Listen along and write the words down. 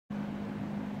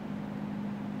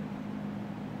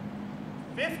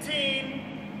15.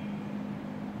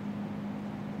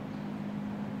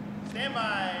 Stand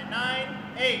by. 9,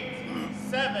 8,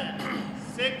 7,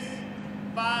 6,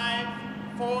 5,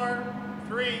 4,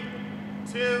 3,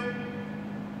 2.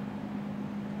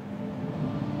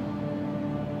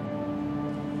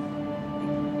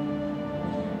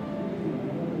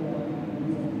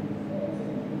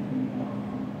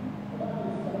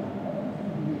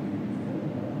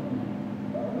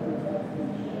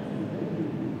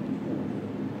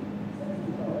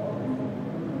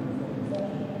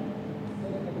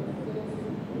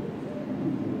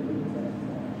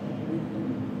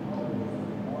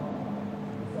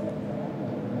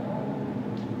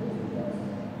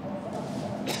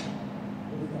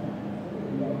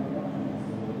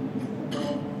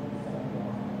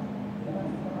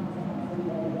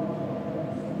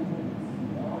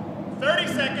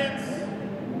 Seconds.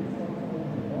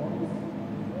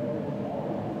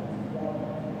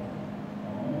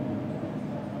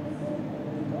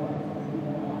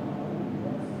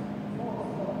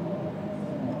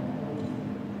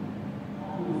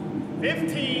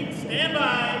 Stand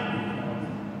by.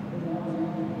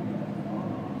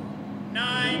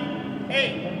 9,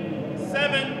 8,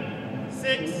 7,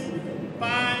 6,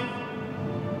 5.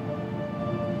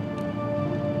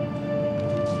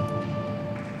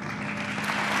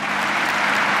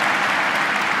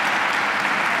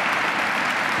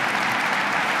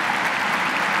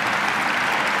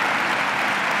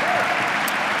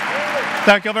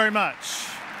 Thank you very much.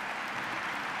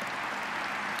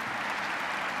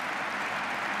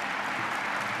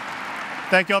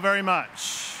 Thank you all very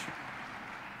much.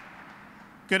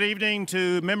 Good evening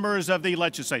to members of the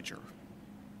legislature,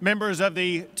 members of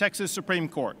the Texas Supreme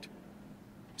Court,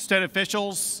 state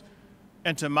officials,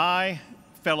 and to my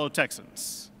fellow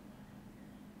Texans.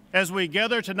 As we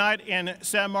gather tonight in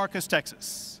San Marcos,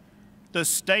 Texas, the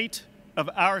state of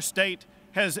our state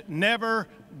has never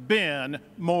been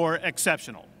more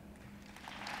exceptional.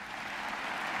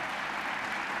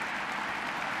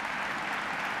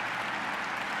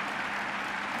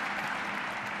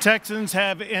 Texans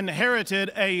have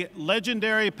inherited a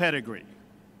legendary pedigree,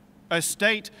 a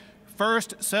state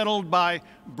first settled by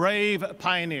brave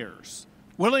pioneers,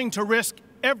 willing to risk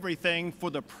everything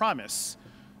for the promise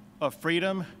of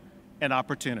freedom and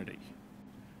opportunity.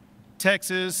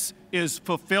 Texas is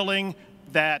fulfilling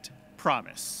that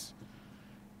promise.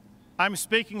 I'm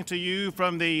speaking to you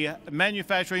from the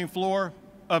manufacturing floor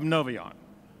of Novion.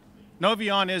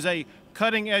 Novion is a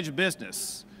cutting-edge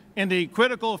business in the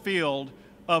critical field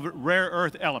of rare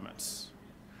earth elements.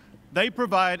 They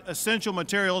provide essential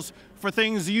materials for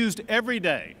things used every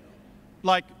day,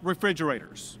 like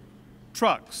refrigerators,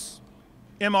 trucks,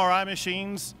 MRI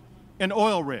machines, and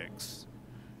oil rigs.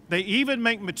 They even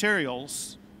make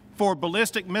materials for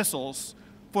ballistic missiles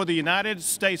for the United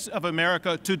States of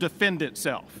America to defend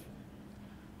itself.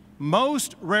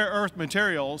 Most rare earth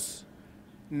materials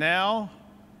now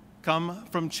come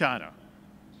from China.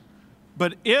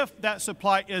 But if that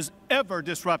supply is ever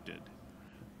disrupted,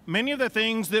 many of the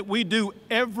things that we do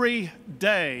every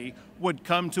day would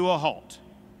come to a halt.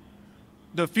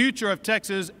 The future of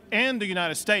Texas and the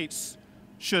United States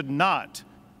should not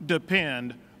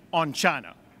depend on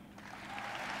China.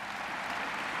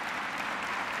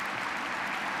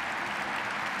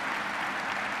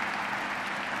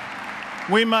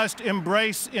 We must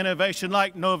embrace innovation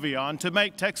like Novion to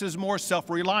make Texas more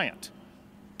self-reliant,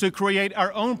 to create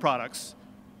our own products,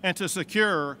 and to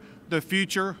secure the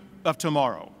future of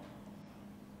tomorrow.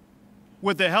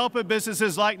 With the help of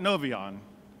businesses like Novion,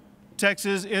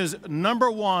 Texas is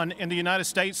 #1 in the United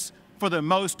States for the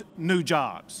most new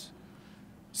jobs.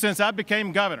 Since I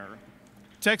became governor,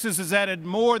 Texas has added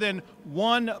more than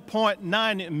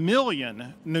 1.9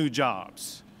 million new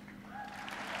jobs.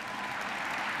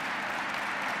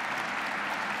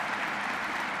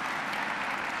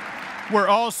 We're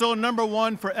also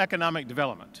 #1 for economic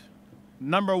development,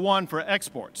 #1 for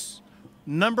exports,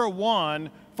 #1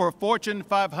 for Fortune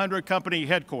 500 company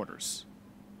headquarters.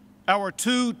 Our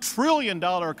 $2 trillion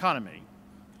economy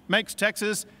makes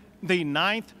Texas the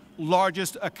 9th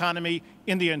largest economy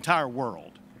in the entire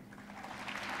world.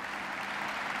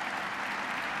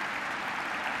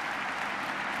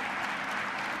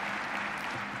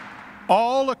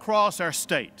 All across our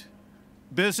state,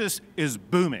 business is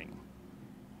booming,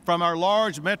 from our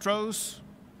large metros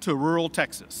to rural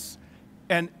Texas,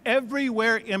 and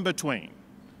everywhere in between.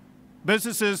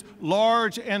 Businesses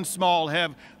large and small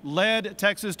have led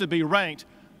Texas to be ranked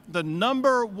the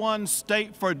 #1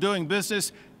 state for doing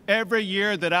business every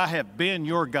year that I have been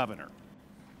your governor.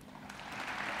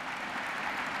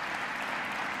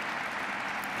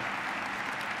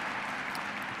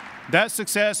 That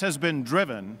success has been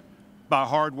driven by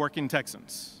hardworking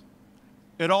Texans.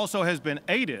 It also has been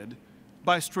aided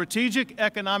by strategic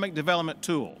economic development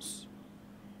tools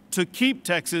to keep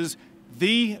Texas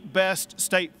the best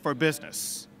state for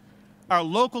business. Our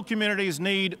local communities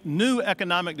need new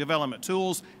economic development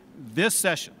tools this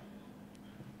session.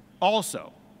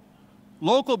 Also,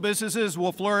 local businesses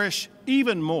will flourish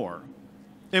even more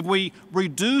if we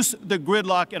reduce the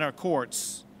gridlock in our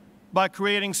courts by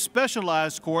creating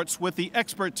specialized courts with the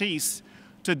expertise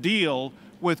to deal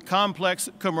with complex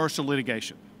commercial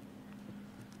litigation.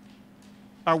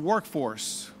 Our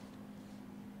workforce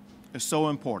is so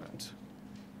important.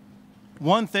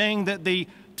 One thing that the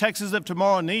Texas of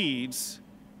tomorrow needs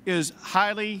is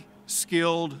highly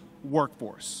skilled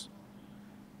workforce.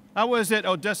 I was at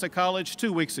Odessa College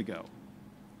 2 weeks ago,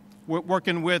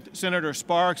 working with Senator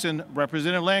Sparks and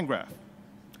Representative Landgraf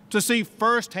to see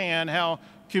firsthand how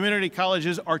community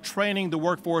colleges are training the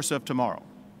workforce of tomorrow.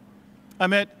 I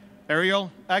met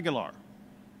Ariel Aguilar,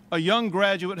 a young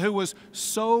graduate who was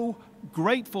so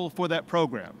grateful for that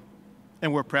program,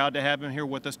 and we're proud to have him here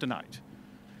with us tonight.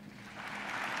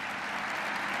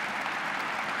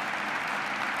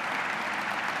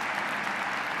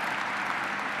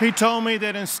 He told me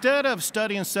that instead of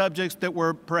studying subjects that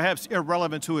were perhaps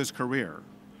irrelevant to his career,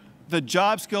 the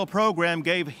job skill program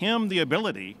gave him the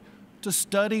ability to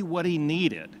study what he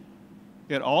needed.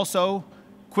 It also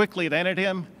quickly landed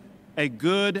him a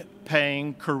good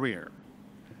paying career.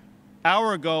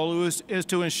 Our goal is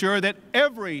to ensure that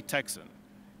every Texan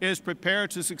is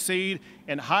prepared to succeed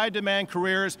in high demand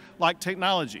careers like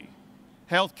technology,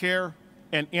 healthcare,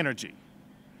 and energy.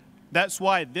 That's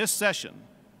why this session,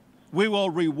 we will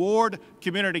reward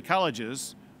community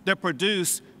colleges that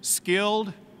produce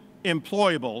skilled,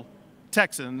 employable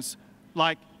Texans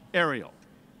like Ariel.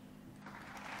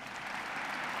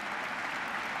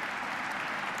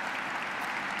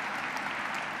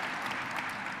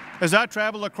 As I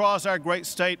travel across our great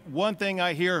state, one thing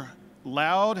I hear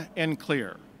loud and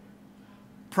clear: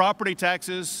 property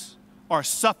taxes are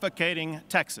suffocating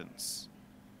Texans.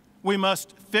 We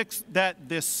must fix that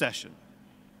this session.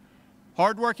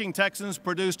 Hardworking Texans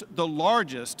produced the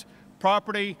largest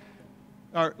budget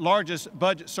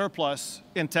surplus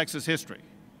in Texas history.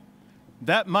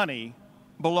 That money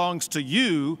belongs to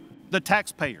you, the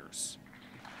taxpayers.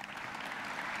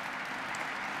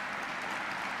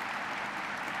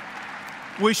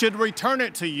 We should return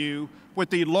it to you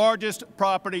with the largest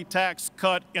property tax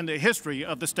cut in the history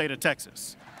of the state of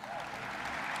Texas.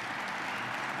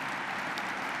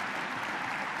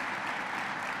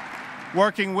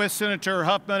 Working with Senator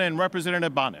Huffman and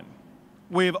Representative Bonin,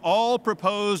 we've all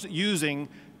proposed using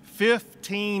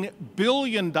 $15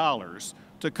 billion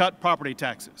to cut property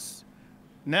taxes.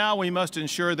 Now we must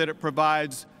ensure that it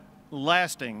provides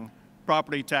lasting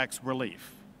property tax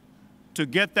relief. To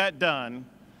get that done,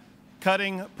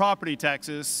 cutting property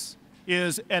taxes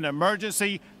is an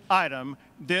emergency item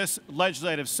this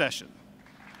legislative session.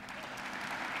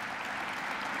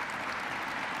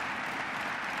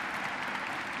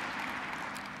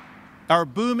 Our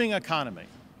booming economy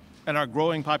and our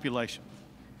growing population,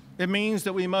 it means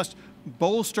that we must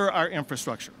bolster our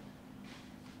infrastructure.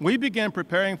 We began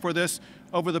preparing for this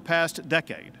over the past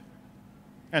decade.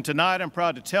 And tonight I'm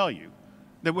proud to tell you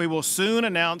that we will soon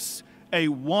announce a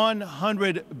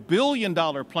 $100 billion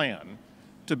plan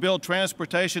to build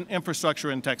transportation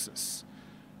infrastructure in Texas.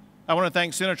 I want to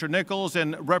thank Senator Nichols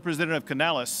and Representative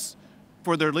Canales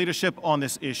for their leadership on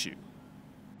this issue.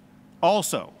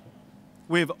 Also,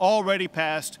 we've already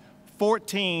passed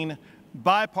 14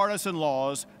 bipartisan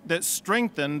laws that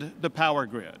strengthened the power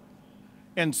grid.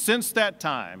 And since that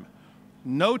time,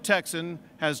 no Texan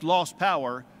has lost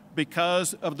power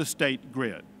because of the state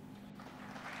grid.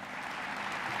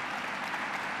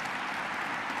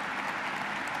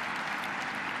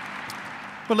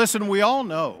 But listen, we all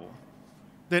know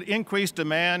that increased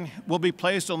demand will be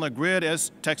placed on the grid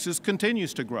as Texas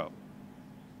continues to grow.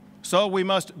 So we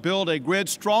must build a grid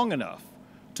strong enough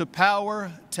to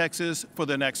power Texas for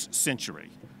the next century.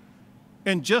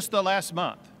 In just the last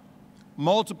month,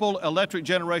 multiple electric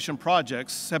generation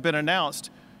projects have been announced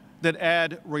that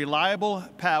add reliable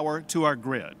power to our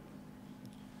grid.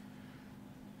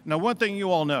 Now, one thing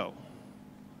you all know,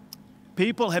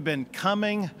 people have been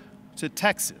coming to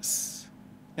Texas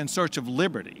in search of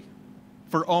liberty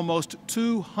for almost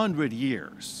 200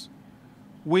 years.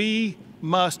 We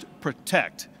must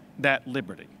protect that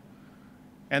liberty.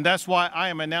 And that's why I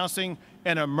am announcing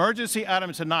an emergency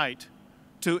item tonight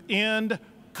to end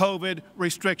COVID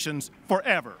restrictions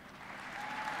forever.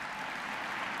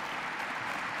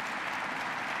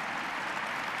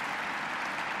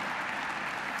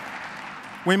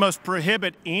 We must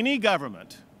prohibit any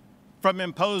government from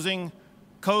imposing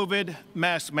COVID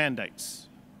mask mandates,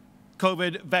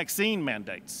 COVID vaccine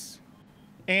mandates,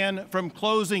 and from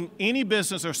closing any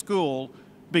business or school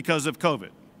because of COVID.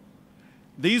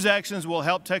 These actions will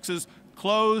help Texas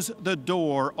close the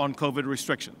door on COVID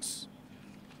restrictions.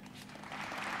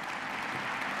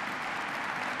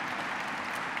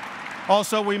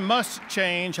 Also, we must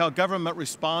change how government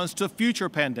responds to future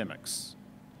pandemics,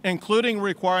 including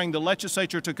requiring the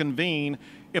legislature to convene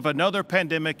if another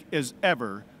pandemic is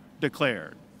ever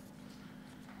declared.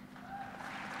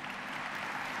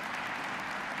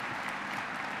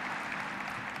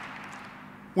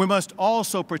 We must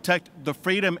also protect the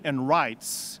freedom and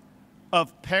rights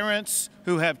of parents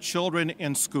who have children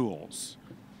in schools.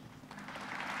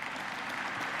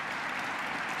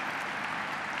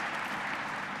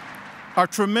 Our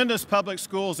tremendous public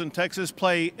schools in Texas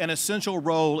play an essential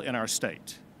role in our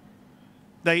state.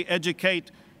 They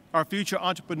educate our future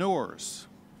entrepreneurs,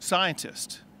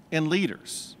 scientists, and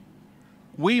leaders.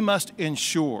 We must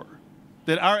ensure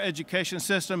that our education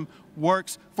system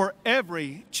works for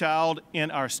every child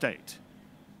in our state.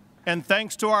 And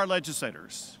thanks to our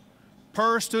legislators,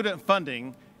 per-student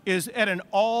funding is at an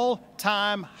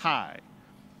all-time high.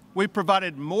 We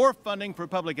provided more funding for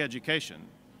public education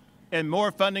and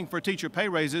more funding for teacher pay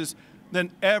raises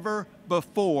than ever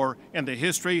before in the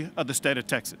history of the state of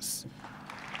Texas.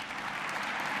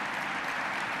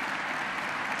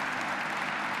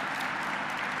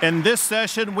 In this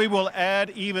session, we will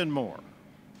add even more.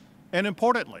 And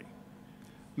importantly,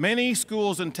 many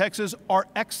schools in Texas are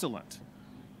excellent.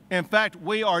 In fact,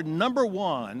 we are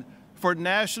 #1 for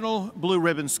national blue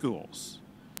ribbon schools.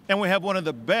 And we have one of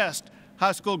the best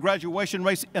high school graduation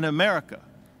rates in America.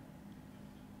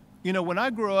 You know, when I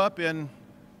grew up in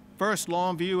first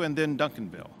Longview and then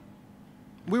Duncanville,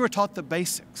 we were taught the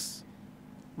basics,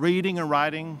 reading and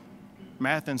writing,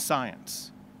 math and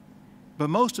science. But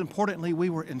most importantly,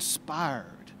 we were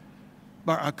inspired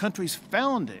by our country's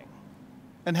founding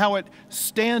and how it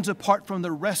stands apart from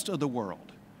the rest of the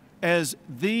world as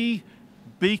the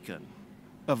beacon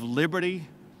of liberty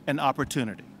and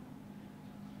opportunity.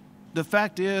 The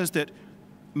fact is that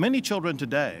many children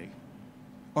today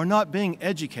are not being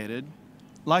educated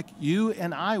like you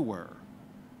and I were.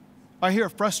 I hear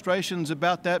frustrations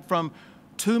about that from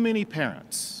too many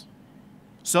parents.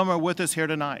 Some are with us here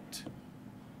tonight.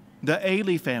 The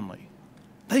Ailey family,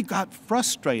 they got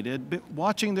frustrated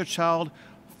watching their child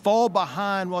fall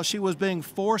behind while she was being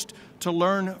forced to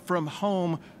learn from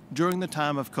home during the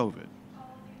time of COVID.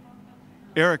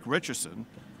 Eric Richardson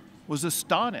was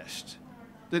astonished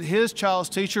that his child's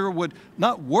teacher would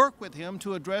not work with him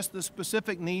to address the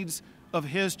specific needs of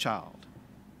his child.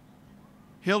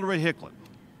 Hillary Hicklin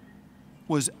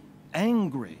was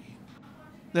angry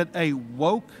that a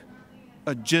woke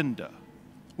agenda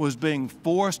was being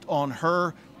forced on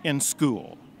her in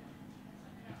school.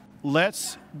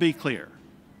 Let's be clear.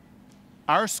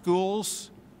 Our schools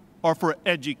are for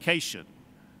education,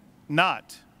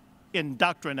 not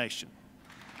indoctrination.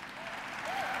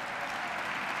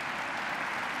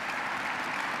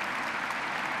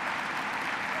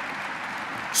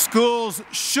 Schools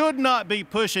should not be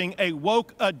pushing a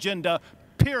woke agenda,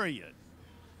 period.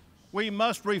 We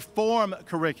must reform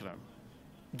curriculum,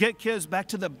 get kids back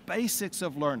to the basics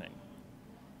of learning,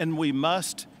 and we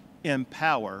must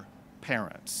empower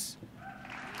parents.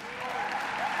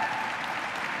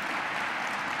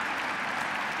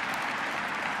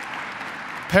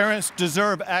 Parents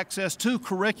deserve access to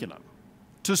curriculum,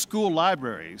 to school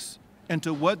libraries, and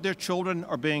to what their children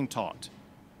are being taught.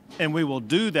 And we will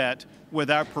do that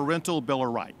with our parental Bill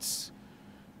of Rights.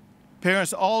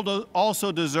 Parents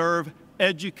also deserve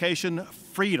education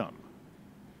freedom.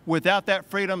 Without that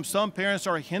freedom, some parents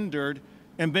are hindered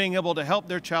in being able to help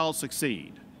their child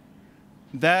succeed.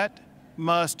 That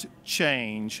must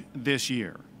change this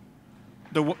year.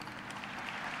 The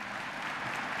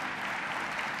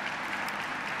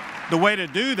way to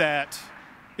do that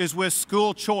is with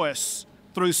school choice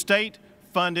through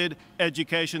state-funded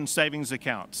education savings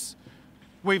accounts.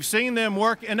 We've seen them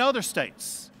work in other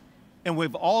states, and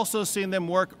we've also seen them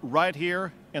work right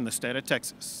here in the state of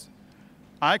Texas.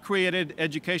 I created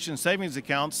education savings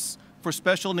accounts for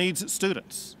special needs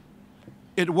students.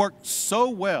 It worked so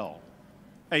well,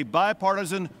 a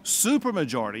bipartisan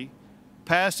supermajority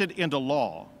passed it into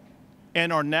law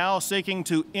and are now seeking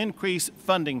to increase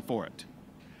funding for it.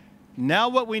 Now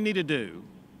what we need to do,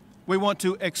 we want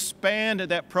to expand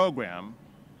that program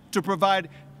to provide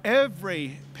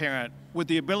every parent with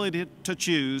the ability to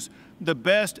choose the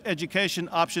best education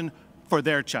option for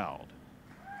their child.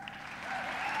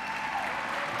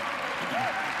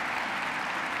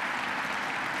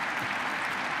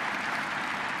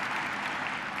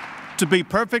 To be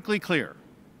perfectly clear,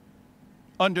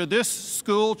 under this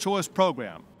school choice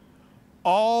program,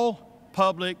 all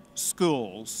public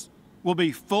schools will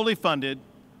be fully funded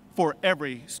for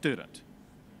every student.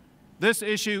 This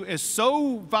issue is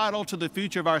so vital to the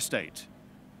future of our state.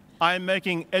 I am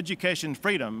making education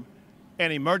freedom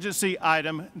an emergency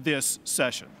item this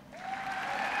session.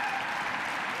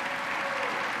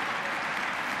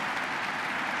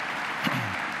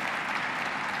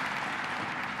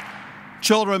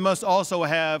 Children must also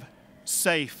have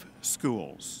safe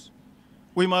schools.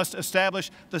 We must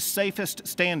establish the safest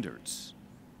standards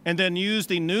and then use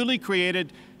the newly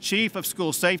created Chief of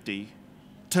School Safety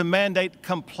to mandate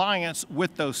compliance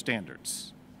with those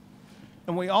standards.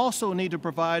 And we also need to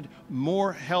provide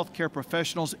more healthcare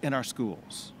professionals in our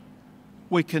schools.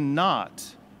 We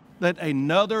cannot let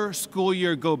another school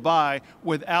year go by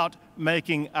without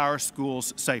making our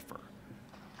schools safer.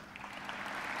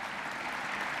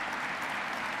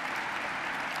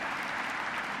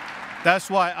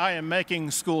 That's why I am making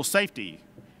school safety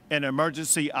an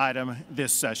emergency item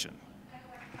this session.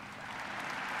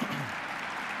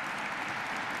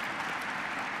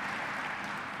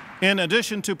 In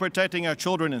addition to protecting our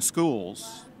children in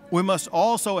schools, we must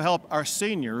also help our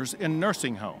seniors in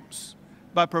nursing homes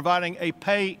by providing a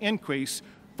pay increase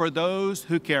for those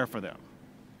who care for them.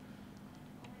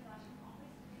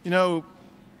 You know,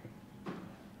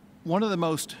 one of the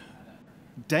most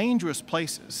dangerous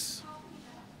places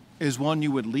is one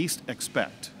you would least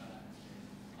expect.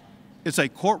 It's a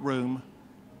courtroom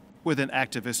with an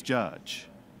activist judge,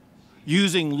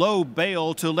 using low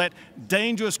bail to let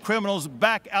dangerous criminals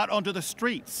back out onto the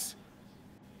streets.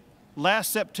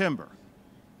 Last September,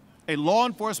 a law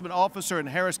enforcement officer in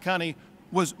Harris County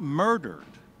was murdered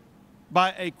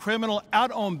by a criminal out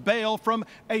on bail from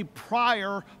a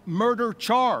prior murder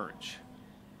charge.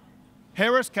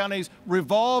 Harris County's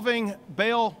revolving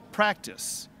bail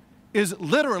practice is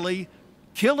literally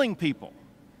killing people.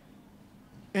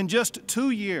 In just 2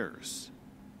 years,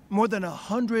 more than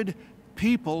 100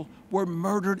 people were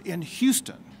murdered in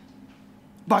Houston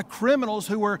by criminals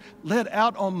who were let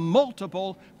out on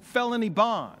multiple felony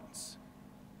bonds.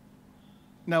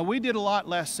 Now, we did a lot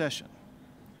last session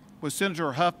with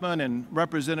Senator Huffman and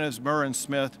Representatives Murr and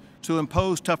Smith to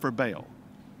impose tougher bail.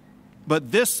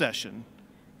 But this session,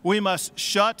 we must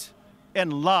shut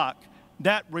and lock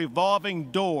that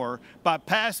revolving door by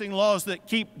passing laws that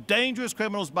keep dangerous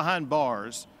criminals behind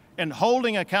bars and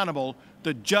holding accountable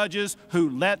the judges who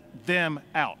let them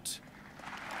out.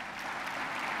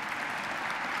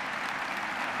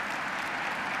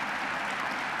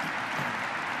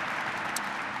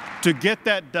 To get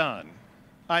that done,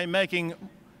 I'm making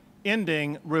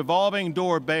ending revolving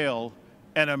door bail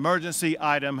an emergency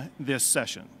item this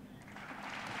session.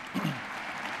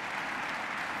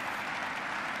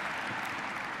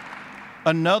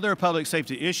 Another public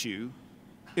safety issue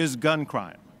is gun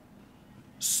crime.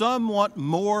 Some want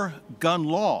more gun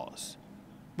laws,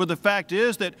 but the fact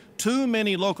is that too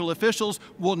many local officials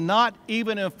will not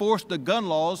even enforce the gun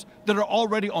laws that are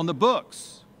already on the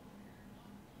books.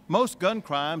 Most gun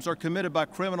crimes are committed by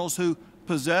criminals who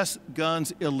possess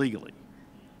guns illegally.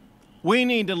 We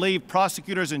need to leave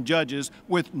prosecutors and judges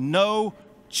with no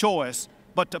choice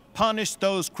but to punish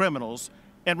those criminals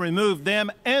and remove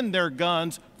them and their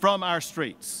guns from our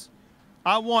streets.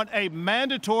 I want a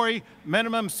mandatory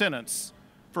minimum sentence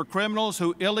for criminals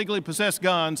who illegally possess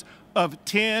guns of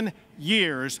 10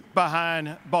 years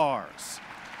behind bars.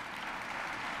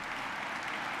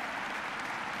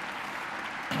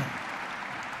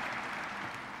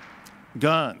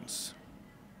 Guns,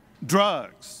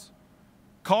 drugs,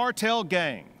 cartel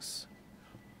gangs,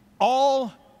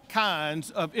 all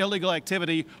kinds of illegal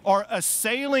activity are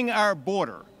assailing our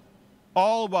border,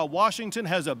 all while Washington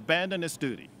has abandoned its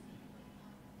duty.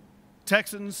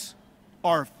 Texans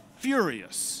are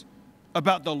furious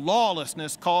about the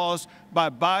lawlessness caused by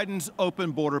Biden's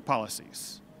open border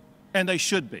policies, and they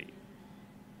should be.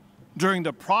 During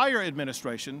the prior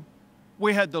administration,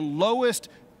 we had the lowest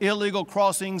illegal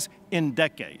crossings in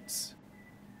decades.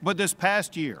 But this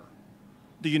past year,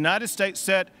 the United States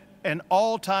set an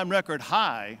all-time record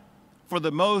high for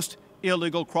the most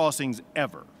illegal crossings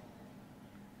ever.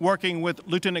 Working with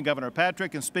Lieutenant Governor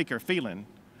Patrick and Speaker Phelan,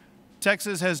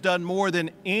 Texas has done more than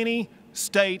any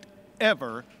state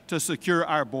ever to secure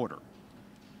our border.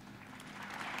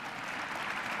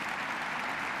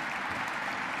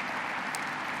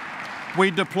 We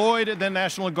deployed the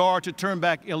National Guard to turn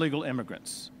back illegal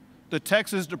immigrants. The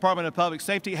Texas Department of Public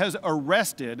Safety has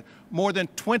arrested more than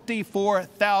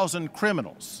 24,000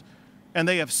 criminals, and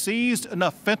they have seized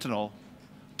enough fentanyl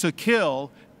to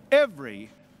kill every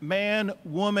man,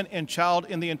 woman, and child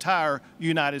in the entire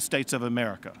United States of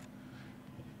America.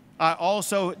 I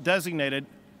also designated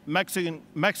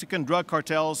Mexican drug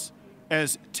cartels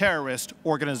as terrorist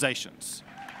organizations.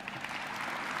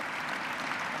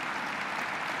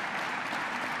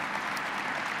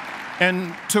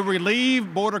 And to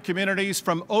relieve border communities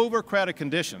from overcrowded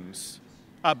conditions,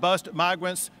 I bused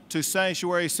migrants to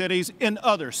sanctuary cities in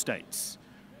other states.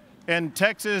 And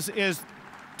Texas is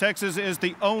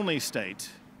the only state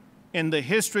in the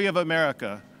history of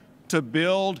America to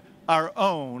build our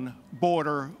own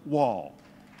border wall.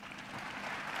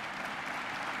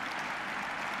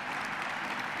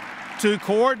 To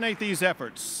coordinate these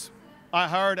efforts, I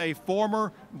hired a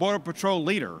former Border Patrol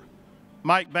leader,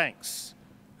 Mike Banks,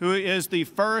 who is the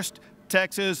first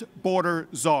Texas border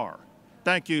czar.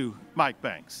 Thank you, Mike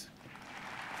Banks.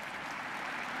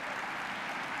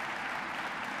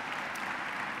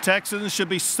 Texans should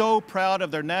be so proud of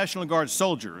their National Guard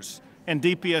soldiers and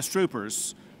DPS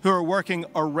troopers who are working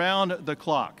around the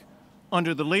clock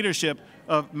under the leadership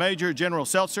of Major General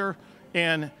Seltzer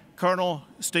and Colonel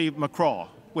Steve McCraw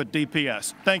with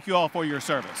DPS. Thank you all for your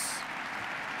service.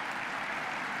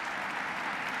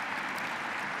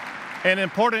 And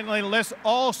importantly, let's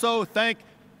also thank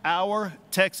our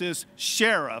Texas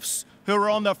sheriffs who are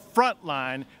on the front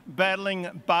line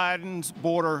battling Biden's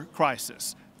border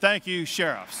crisis. Thank you,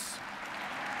 sheriffs.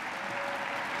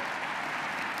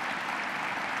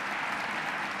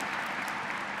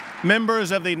 Members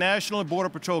of the National Border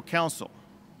Patrol Council,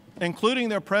 including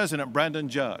their president, Brandon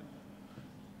Judd,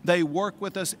 they work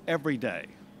with us every day,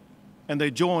 and they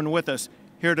join with us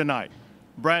here tonight.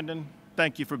 Brandon,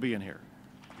 thank you for being here.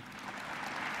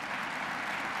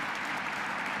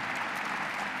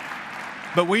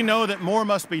 But we know that more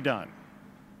must be done.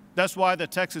 That's why the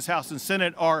Texas House and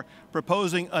Senate are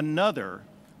proposing another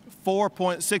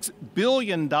 $4.6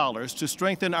 billion to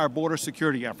strengthen our border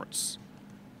security efforts.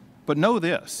 But know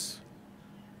this,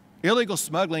 illegal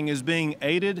smuggling is being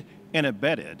aided and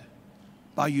abetted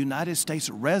by United States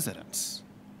residents.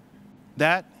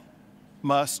 That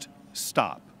must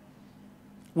stop.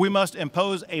 We must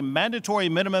impose a mandatory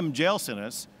minimum jail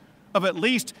sentence of at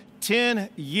least 10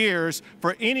 years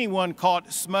for anyone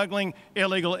caught smuggling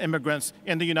illegal immigrants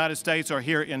in the United States or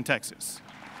here in Texas.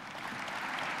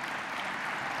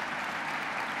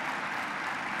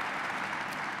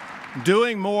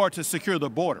 Doing more to secure the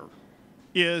border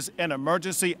is an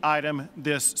emergency item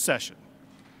this session.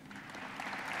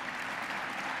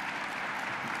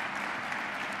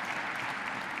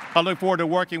 I look forward to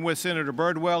working with Senator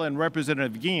Birdwell and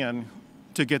Representative Guillen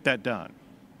to get that done.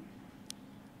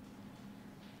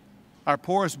 Our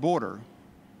porous border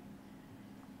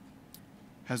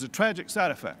has a tragic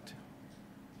side effect.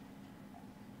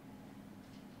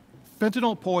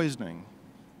 Fentanyl poisoning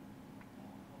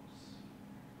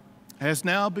has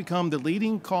now become the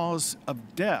leading cause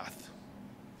of death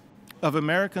of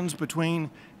Americans between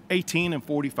 18 and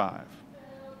 45.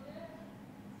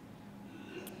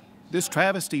 This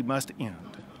travesty must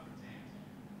end.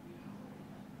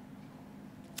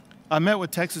 I met with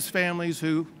Texas families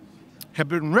who have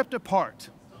been ripped apart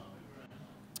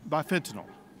by fentanyl.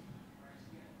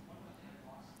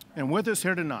 And with us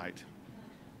here tonight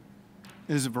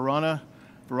is Veronica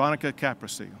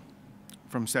Caprisi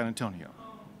from San Antonio.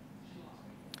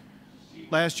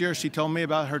 Last year, she told me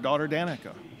about her daughter,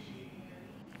 Danica,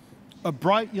 a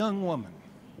bright young woman,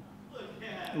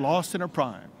 lost in her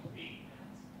prime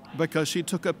because she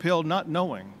took a pill not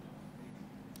knowing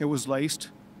it was laced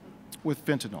with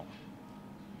fentanyl.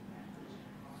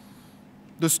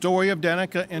 The story of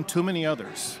Danica and too many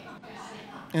others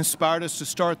inspired us to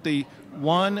start the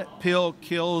One Pill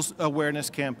Kills Awareness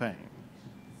campaign.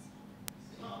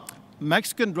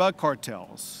 Mexican drug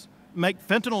cartels make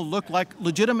fentanyl look like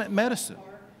legitimate medicine,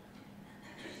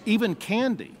 even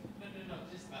candy.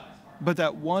 But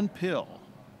that one pill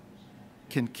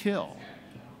can kill.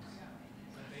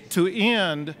 To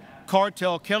end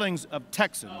cartel killings of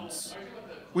Texans,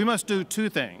 we must do two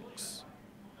things.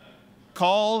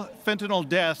 Call fentanyl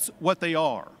deaths what they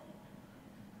are,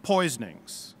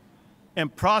 poisonings,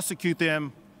 and prosecute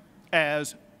them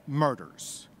as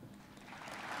murders.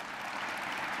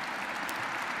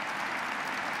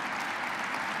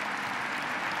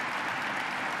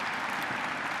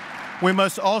 We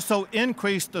must also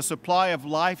increase the supply of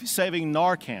life-saving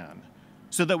Narcan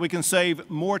so that we can save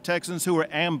more Texans who are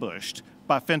ambushed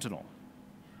by fentanyl.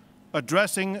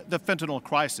 Addressing the fentanyl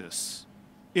crisis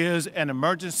is an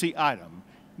emergency item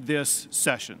this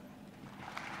session.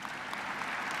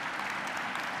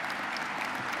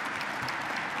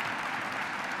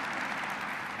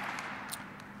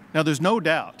 Now, there's no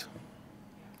doubt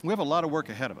we have a lot of work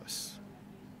ahead of us.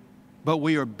 but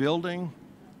we are building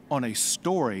on a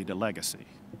storied legacy.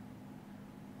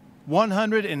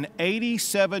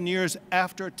 187 years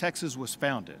after Texas was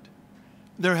founded,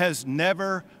 there has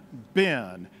never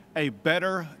been a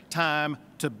better time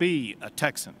to be a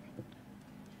Texan.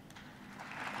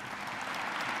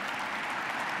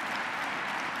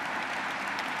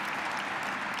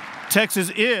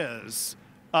 Texas is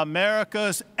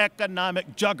America's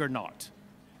economic juggernaut,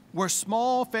 where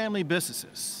small family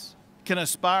businesses can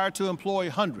aspire to employ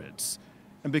hundreds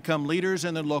and become leaders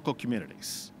in their local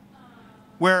communities,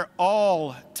 where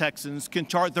all Texans can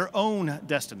chart their own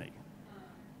destiny.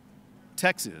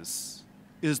 Texas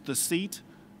is the seat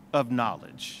of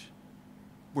knowledge,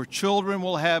 where children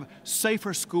will have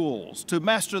safer schools to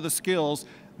master the skills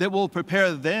that will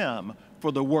prepare them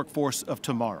for the workforce of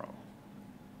tomorrow.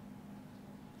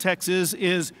 Texas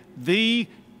is the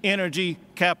energy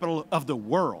capital of the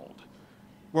world,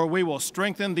 where we will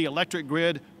strengthen the electric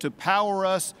grid to power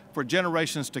us for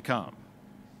generations to come.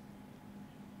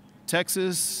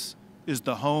 Texas is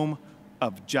the home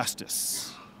of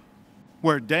justice,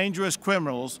 where dangerous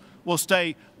criminals will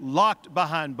stay locked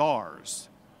behind bars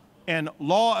and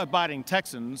law-abiding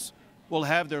Texans will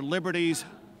have their liberties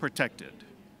protected.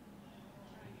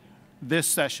 This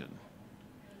session,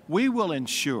 we will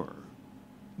ensure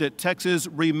that Texas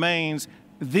remains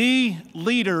the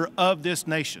leader of this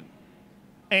nation,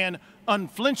 an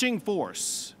unflinching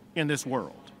force in this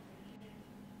world.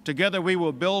 Together we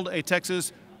will build a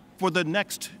Texas for the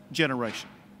next generation,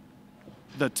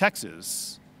 the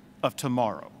Texas of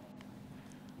tomorrow.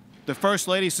 The First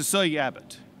Lady, Cecilia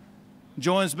Abbott,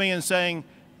 joins me in saying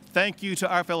thank you to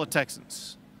our fellow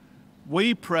Texans.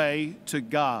 We pray to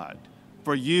God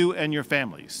for you and your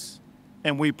families,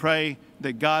 and we pray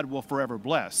that God will forever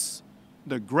bless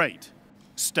the great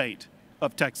state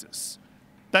of Texas.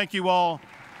 Thank you all.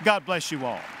 God bless you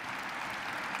all.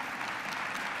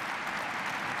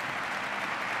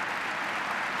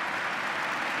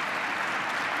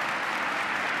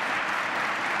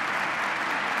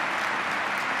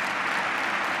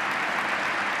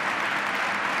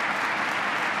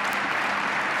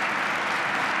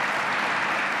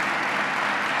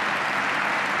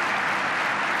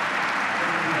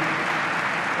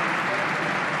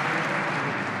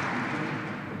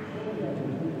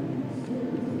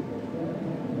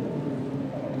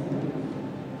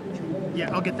 Yeah,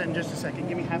 I'll get that in just a second.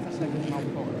 Give me half a second and I'll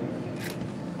pull it.